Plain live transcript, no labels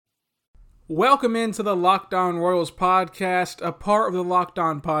Welcome into the Locked On Royals podcast, a part of the Locked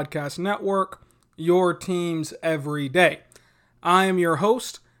On Podcast Network, your teams every day. I am your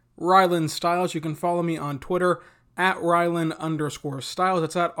host, Rylan Stiles. You can follow me on Twitter at Rylan_Stiles.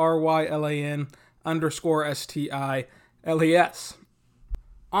 That's at RYLAN_STILES.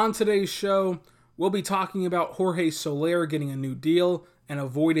 On today's show, we'll be talking about Jorge Soler getting a new deal and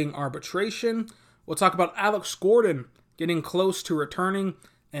avoiding arbitration. We'll talk about Alex Gordon getting close to returning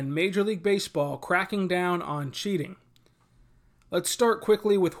and Major League Baseball cracking down on cheating. Let's start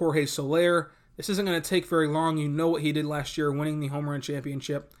quickly with Jorge Soler. This isn't going to take very long. You know what he did last year, winning the home run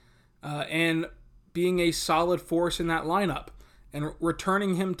championship and being a solid force in that lineup. And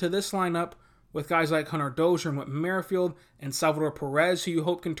returning him to this lineup with guys like Hunter Dozier and Whit Merrifield and Salvador Perez, who you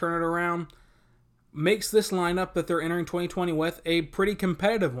hope can turn it around, makes this lineup that they're entering 2020 with a pretty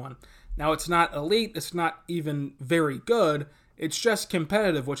competitive one. Now, it's not elite. It's not even very good. It's just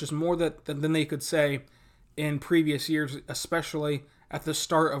competitive, which is more than they could say in previous years, especially at the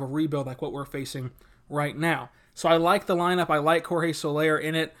start of a rebuild like what we're facing right now. So I like the lineup. I like Jorge Soler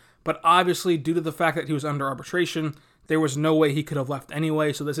in it, but obviously due to the fact that he was under arbitration, there was no way he could have left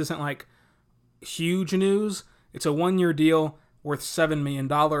anyway, so this isn't like huge news. It's a one-year deal worth $7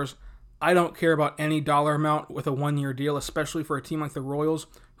 million. I don't care about any dollar amount with a one-year deal, especially for a team like the Royals,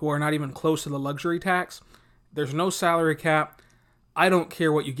 who are not even close to the luxury tax. There's no salary cap. I don't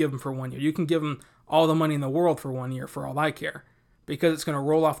care what you give him for 1 year. You can give him all the money in the world for 1 year for all I care. Because it's going to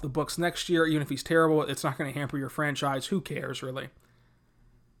roll off the books next year. Even if he's terrible, it's not going to hamper your franchise. Who cares, really?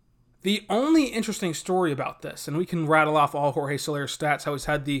 The only interesting story about this, and we can rattle off all Jorge Soler's stats, how he's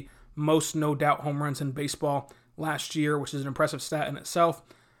had the most no-doubt home runs in baseball last year, which is an impressive stat in itself.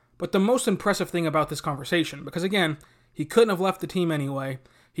 But the most impressive thing about this conversation, because again, he couldn't have left the team anyway.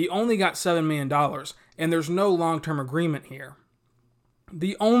 He only got $7 million, and there's no long-term agreement here.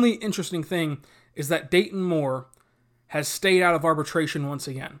 The only interesting thing is that Dayton Moore has stayed out of arbitration once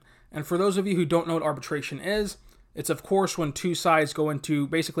again. And for those of you who don't know what arbitration is, it's of course when two sides go into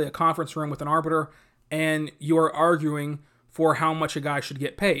basically a conference room with an arbiter and you're arguing for how much a guy should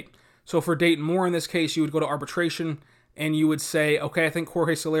get paid. So for Dayton Moore in this case, you would go to arbitration and you would say, okay, I think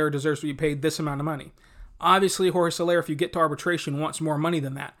Jorge Soler deserves to be paid this amount of money. Obviously, Jorge Soler, if you get to arbitration, wants more money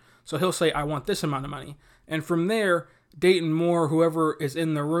than that. So he'll say, I want this amount of money. And from there, Dayton Moore, whoever is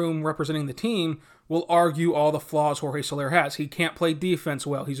in the room representing the team, will argue all the flaws Jorge Soler has. He can't play defense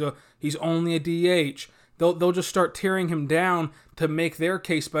well. He's only a DH. They'll just start tearing him down to make their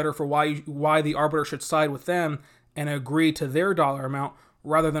case better for why the arbiter should side with them and agree to their dollar amount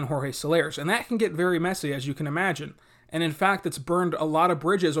rather than Jorge Soler's. And that can get very messy, as you can imagine. And in fact, it's burned a lot of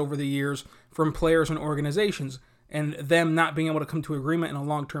bridges over the years from players and organizations and them not being able to come to agreement in a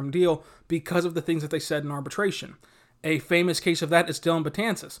long-term deal because of the things that they said in arbitration. A famous case of that is Dellin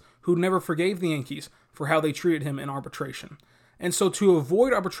Betances, who never forgave the Yankees for how they treated him in arbitration. And so to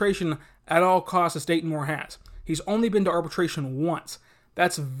avoid arbitration at all costs, as Dayton Moore has, he's only been to arbitration once.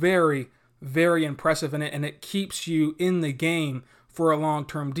 That's very, very impressive in it, and it keeps you in the game for a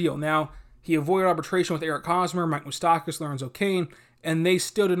long-term deal. Now, he avoided arbitration with Eric Hosmer, Mike Moustakas, Lorenzo Cain, and they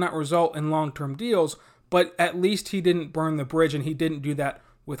still did not result in long-term deals, but at least he didn't burn the bridge, and he didn't do that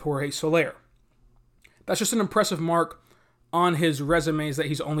with Jorge Soler. That's just an impressive mark on his resume is that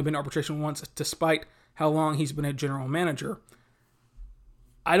he's only been to arbitration once, despite how long he's been a general manager.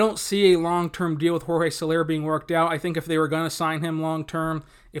 I don't see a long-term deal with Jorge Soler being worked out. I think if they were going to sign him long-term,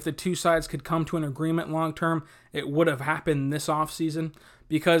 if the two sides could come to an agreement long-term, it would have happened this offseason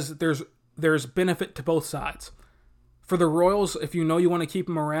because there's benefit to both sides. For the Royals, if you know you want to keep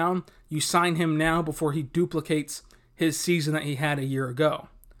him around, you sign him now before he duplicates his season that he had a year ago.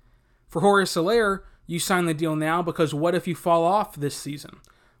 For Jorge Soler, you sign the deal now because what if you fall off this season?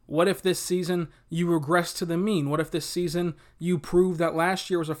 What if this season you regress to the mean? What if this season you prove that last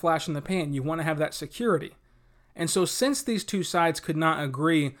year was a flash in the pan? You want to have that security. And so since these two sides could not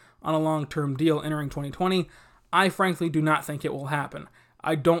agree on a long-term deal entering 2020, I frankly do not think it will happen.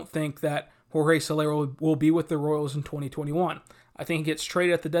 I don't think that Jorge Soler will be with the Royals in 2021. I think he gets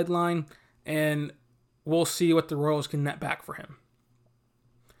traded at the deadline, and we'll see what the Royals can net back for him.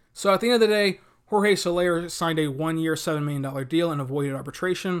 So at the end of the day, Jorge Soler signed a 1-year, $7 million deal and avoided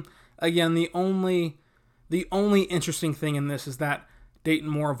arbitration. Again, the only interesting thing in this is that Dayton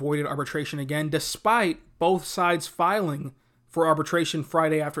Moore avoided arbitration again, despite both sides filing for arbitration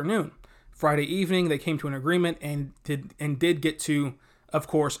Friday afternoon. Friday evening, they came to an agreement and did get to, of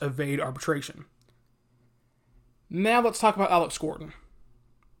course, evade arbitration. Now let's talk about Alex Gordon.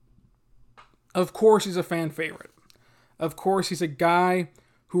 Of course, he's a fan favorite. Of course, he's a guy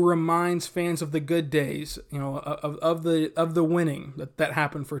who reminds fans of the good days, of the winning that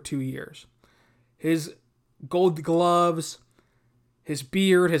happened for 2 years. his gold gloves, his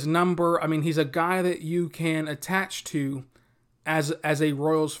beard, his number. I mean, he's a guy that you can attach to as a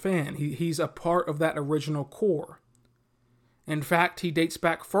Royals fan. He's a part of that original core. In fact, he dates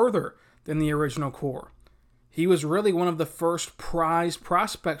back further than the original core. He was really one of the first prized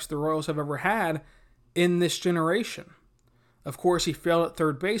prospects the Royals have ever had in this generation. Of course, he failed at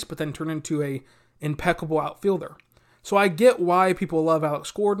third base, but then turned into an impeccable outfielder. So I get why people love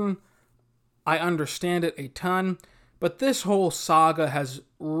Alex Gordon. I understand it a ton. But this whole saga has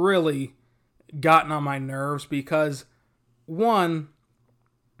really gotten on my nerves because, one,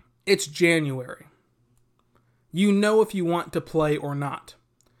 it's January. You know if you want to play or not.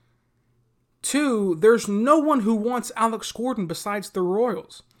 Two, there's no one who wants Alex Gordon besides the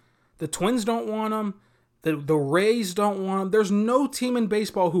Royals. The Twins don't want him. The Rays don't want him. There's no team in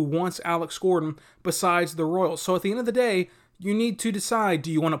baseball who wants Alex Gordon besides the Royals. So at the end of the day, you need to decide,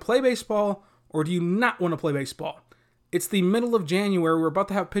 do you want to play baseball or do you not want to play baseball? It's the middle of January. We're about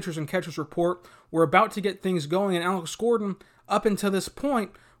to have pitchers and catchers report. We're about to get things going. And Alex Gordon, up until this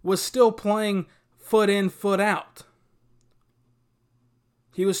point, was still playing foot in, foot out.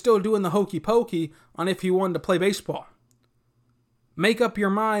 He was still doing the hokey pokey on if he wanted to play baseball. Make up your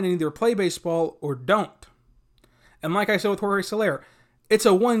mind and either play baseball or don't. And like I said with Jorge Soler, it's a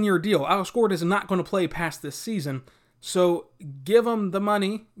 1-year deal. Alex Gordon is not going to play past this season. So give him the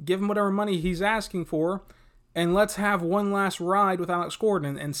money, give him whatever money he's asking for, and let's have one last ride with Alex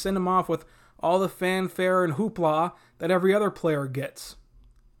Gordon and send him off with all the fanfare and hoopla that every other player gets.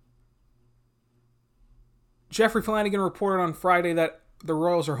 Jeffrey Flanagan reported on Friday that the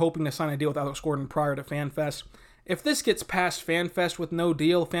Royals are hoping to sign a deal with Alex Gordon prior to FanFest. If this gets past FanFest with no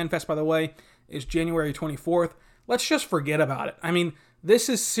deal, FanFest, by the way, is January 24th, let's just forget about it. I mean, this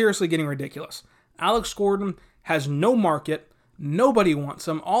is seriously getting ridiculous. Alex Gordon has no market. Nobody wants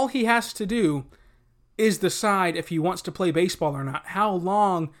him. All he has to do is decide if he wants to play baseball or not. How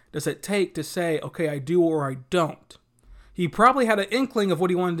long does it take to say, okay, I do or I don't? He probably had an inkling of what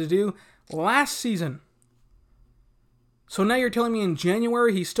he wanted to do last season. So now you're telling me in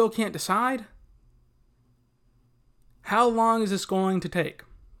January he still can't decide? How long is this going to take?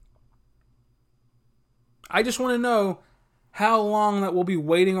 I just want to know how long that we'll be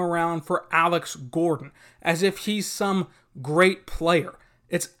waiting around for Alex Gordon, as if he's some great player.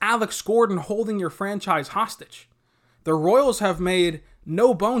 It's Alex Gordon holding your franchise hostage. The Royals have made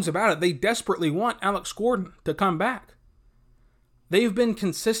no bones about it. They desperately want Alex Gordon to come back. They've been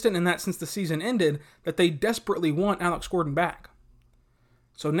consistent in that since the season ended, that they desperately want Alex Gordon back.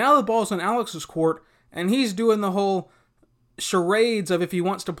 So now the ball's in Alex's court, and he's doing the whole charades of if he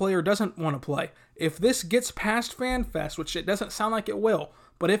wants to play or doesn't want to play. If this gets past FanFest, which it doesn't sound like it will,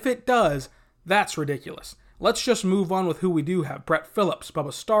 but if it does, that's ridiculous. Let's just move on with who we do have, Brett Phillips,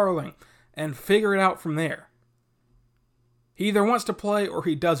 Bubba Starling, and figure it out from there. He either wants to play or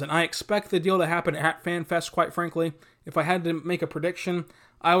he doesn't. I expect the deal to happen at FanFest, quite frankly. If I had to make a prediction,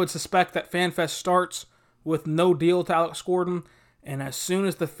 I would suspect that FanFest starts with no deal to Alex Gordon, and as soon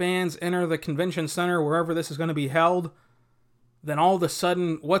as the fans enter the convention center, wherever this is going to be held, then all of a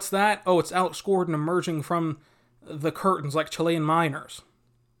sudden, what's that? Oh, it's Alex Gordon emerging from the curtains like Chilean miners.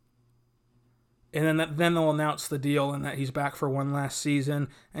 And then they'll announce the deal and that he's back for one last season,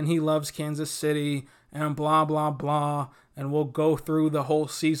 and he loves Kansas City, and blah, blah, blah, and we'll go through the whole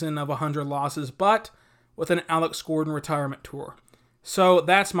season of 100 losses, but with an Alex Gordon retirement tour. So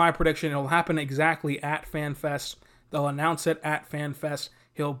that's my prediction. It'll happen exactly at FanFest. They'll announce it at FanFest.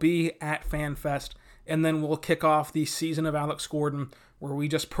 He'll be at FanFest. And then we'll kick off the season of Alex Gordon where we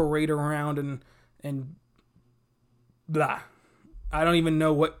just parade around and blah. I don't even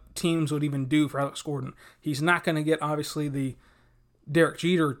know what teams would even do for Alex Gordon. He's not going to get, obviously, the Derek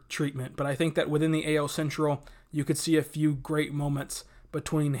Jeter treatment, but I think that within the AL Central, you could see a few great moments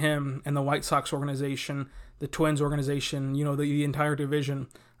between him and the White Sox organization, the Twins organization, the entire division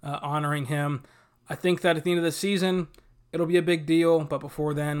honoring him. I think that at the end of the season, it'll be a big deal, but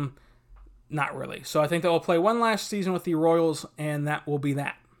before then, not really. So I think that we'll play one last season with the Royals, and that will be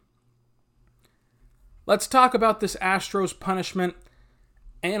that. Let's talk about this Astros punishment,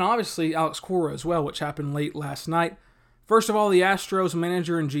 and obviously Alex Cora as well, which happened late last night. First of all, the Astros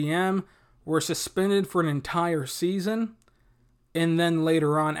manager and GM were suspended for an entire season, and then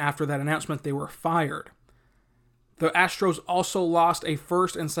later on, after that announcement, they were fired. The Astros also lost a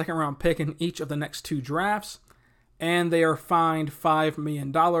first and second round pick in each of the next two drafts, and they are fined $5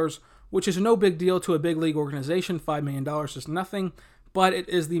 million, which is no big deal to a big league organization. $5 million is nothing, but it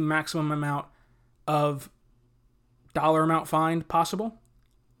is the maximum amount of dollar amount fined possible.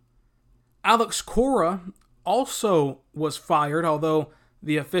 Alex Cora also was fired, although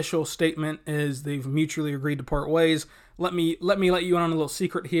The official statement is they've mutually agreed to part ways. Let me let you in on a little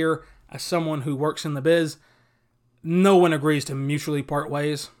secret here. As someone who works in the biz, no one agrees to mutually part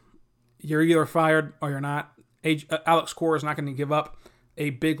ways. You're either fired or you're not. Alex Cora is not going to give up a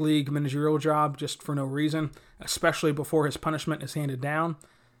big league managerial job just for no reason, especially before his punishment is handed down.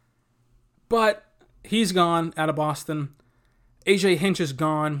 But he's gone out of Boston. AJ Hinch is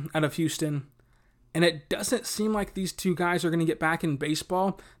gone out of Houston. And it doesn't seem like these two guys are going to get back in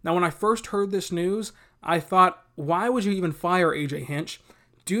baseball. Now, when I first heard this news, I thought, why would you even fire AJ Hinch?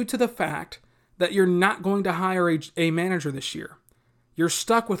 Due to the fact that you're not going to hire a manager this year. You're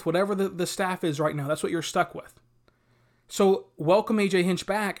stuck with whatever the staff is right now. That's what you're stuck with. So welcome AJ Hinch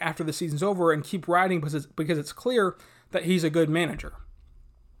back after the season's over and keep riding because it's clear that he's a good manager.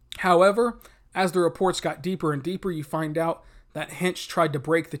 However, as the reports got deeper and deeper, you find out that Hinch tried to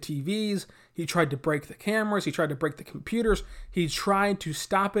break the TVs, he tried to break the cameras, he tried to break the computers, he tried to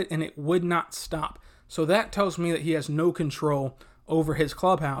stop it and it would not stop. So that tells me that he has no control over his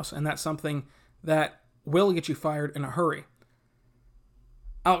clubhouse, and that's something that will get you fired in a hurry.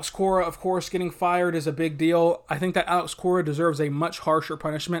 Alex Cora, of course, getting fired is a big deal. I think that Alex Cora deserves a much harsher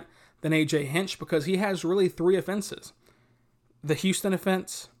punishment than AJ Hinch because he has really 3 offenses. The Houston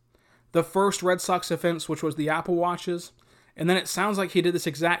offense, the first Red Sox offense, which was the Apple Watches, and then it sounds like he did this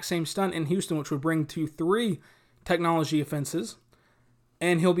exact same stunt in Houston, which would bring to 3 technology offenses,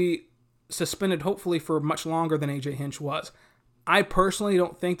 and he'll be suspended hopefully for much longer than AJ Hinch was. I personally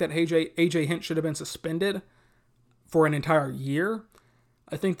don't think that AJ Hinch should have been suspended for an entire year.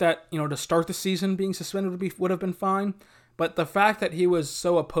 I think that, to start the season being suspended would have been fine. But the fact that he was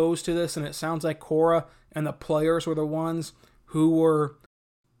so opposed to this, and it sounds like Cora and the players were the ones who were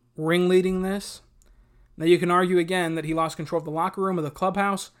ringleading this. Now you can argue again that he lost control of the locker room of the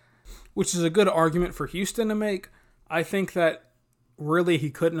clubhouse, which is a good argument for Houston to make. I think that really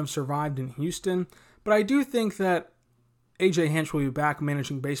he couldn't have survived in Houston. But I do think that AJ Hinch will be back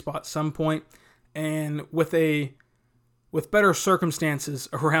managing baseball at some point, and with better circumstances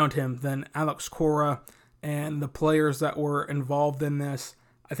around him than Alex Cora and the players that were involved in this,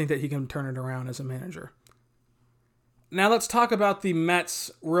 I think that he can turn it around as a manager. Now let's talk about the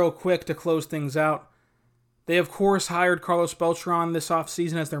Mets real quick to close things out. They, of course, hired Carlos Beltran this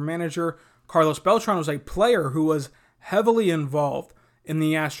offseason as their manager. Carlos Beltran was a player who was heavily involved in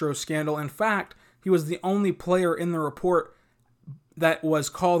the Astros scandal. In fact, he was the only player in the report that was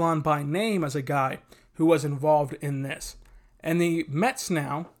called on by name as a guy who was involved in this. And the Mets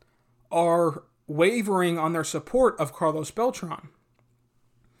now are wavering on their support of Carlos Beltran.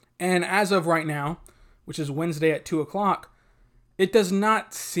 And as of right now, which is Wednesday at 2 o'clock, it does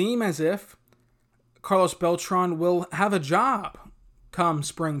not seem as if Carlos Beltran will have a job come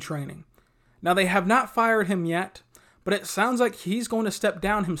spring training. Now, they have not fired him yet, but it sounds like he's going to step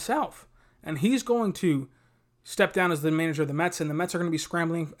down himself. And he's going to step down as the manager of the Mets, and the Mets are going to be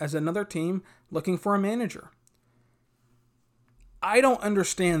scrambling as another team looking for a manager. I don't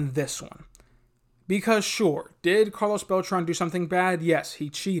understand this one. Because sure, did Carlos Beltran do something bad? Yes, he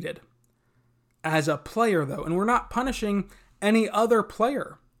cheated. As a player, though, and we're not punishing any other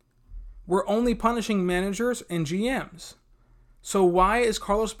player. We're only punishing managers and GMs. So why is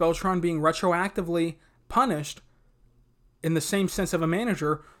Carlos Beltran being retroactively punished in the same sense of a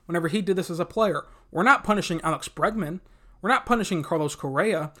manager whenever he did this as a player? We're not punishing Alex Bregman. We're not punishing Carlos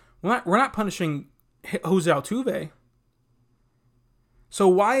Correa. We're not punishing Jose Altuve. So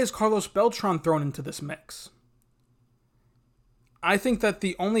why is Carlos Beltran thrown into this mix? I think that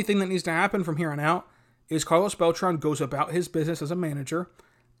the only thing that needs to happen from here on out is Carlos Beltran goes about his business as a manager,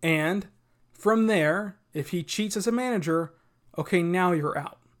 and from there, if he cheats as a manager, okay, now you're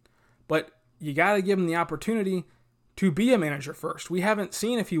out. But you got to give him the opportunity to be a manager first. We haven't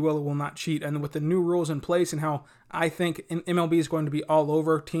seen if he will or will not cheat, and with the new rules in place and how I think MLB is going to be all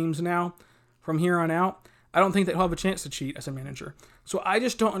over teams now from here on out, I don't think that he'll have a chance to cheat as a manager. So I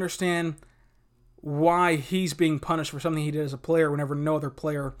just don't understand why he's being punished for something he did as a player whenever no other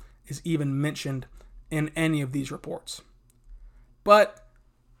player is even mentioned in any of these reports. But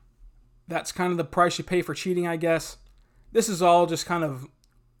that's kind of the price you pay for cheating, I guess. This is all just kind of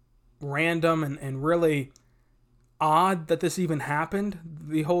random and really odd that this even happened,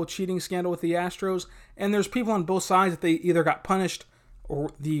 the whole cheating scandal with the Astros. And there's people on both sides that they either got punished or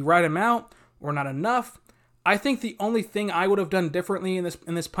the right amount or not enough. I think the only thing I would have done differently in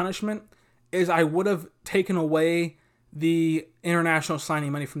this punishment is I would have taken away the international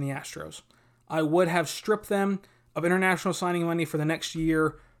signing money from the Astros. I would have stripped them of international signing money for the next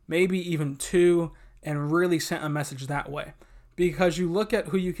year, maybe even 2, and really sent a message that way. Because you look at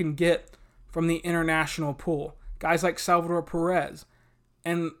who you can get from the international pool. Guys like Salvador Perez,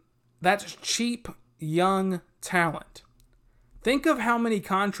 And that's cheap, young talent. Think of how many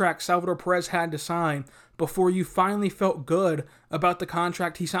contracts Salvador Perez had to sign before you finally felt good about the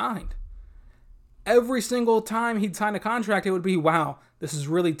contract he signed. Every single time he'd sign a contract, it would be, wow, this is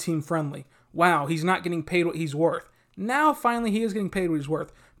really team friendly. Wow, he's not getting paid what he's worth. Now, finally, he is getting paid what he's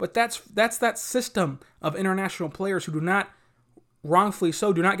worth. But that's that system of international players who do not, wrongfully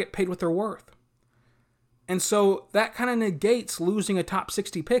so, do not get paid what they're worth. And so that kind of negates losing a top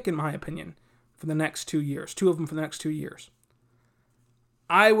 60 pick, in my opinion, for the next 2 years. 2 of them for the next 2 years.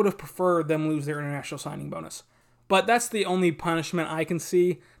 I would have preferred them lose their international signing bonus. But that's the only punishment I can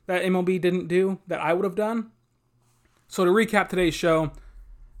see that MLB didn't do that I would have done. So to recap today's show,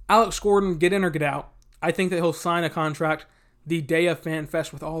 Alex Gordon, get in or get out. I think that he'll sign a contract the day of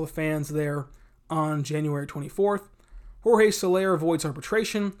FanFest with all the fans there on January 24th. Jorge Soler avoids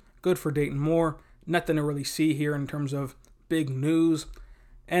arbitration. Good for Dayton Moore. Nothing to really see here in terms of big news.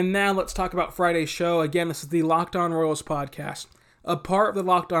 And now let's talk about Friday's show. Again, this is the Locked On Royals podcast, a part of the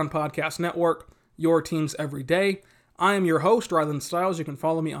Locked On Podcast Network, your teams every day. I am your host, Rylan Stiles. You can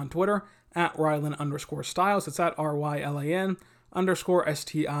follow me on Twitter at Rylan_Stiles. It's at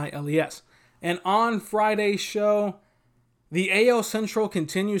RYLAN_STILES. And on Friday's show, the AL Central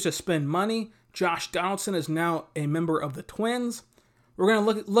continues to spend money. Josh Donaldson is now a member of the Twins. We're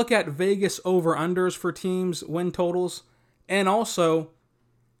going to look at Vegas over-unders for teams, win totals. And also,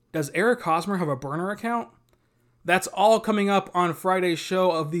 does Eric Hosmer have a burner account? That's all coming up on Friday's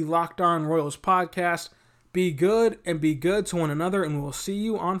show of the Locked On Royals podcast. Be good and be good to one another, and we'll see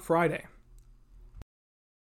you on Friday.